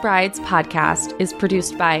Betches Brides podcast is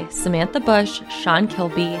produced by Samantha Bush, Sean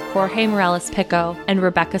Kilby, Jorge Morales-Pico, and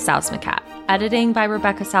Rebecca Sausmacat. Editing by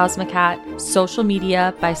Rebecca Sausmacat. Social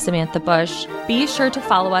media by Samantha Bush. Be sure to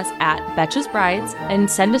follow us at Betches Brides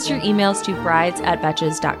and send us your emails to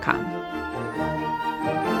brides@betches.com.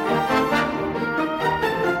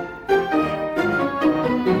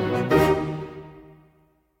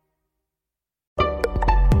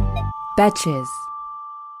 Betches.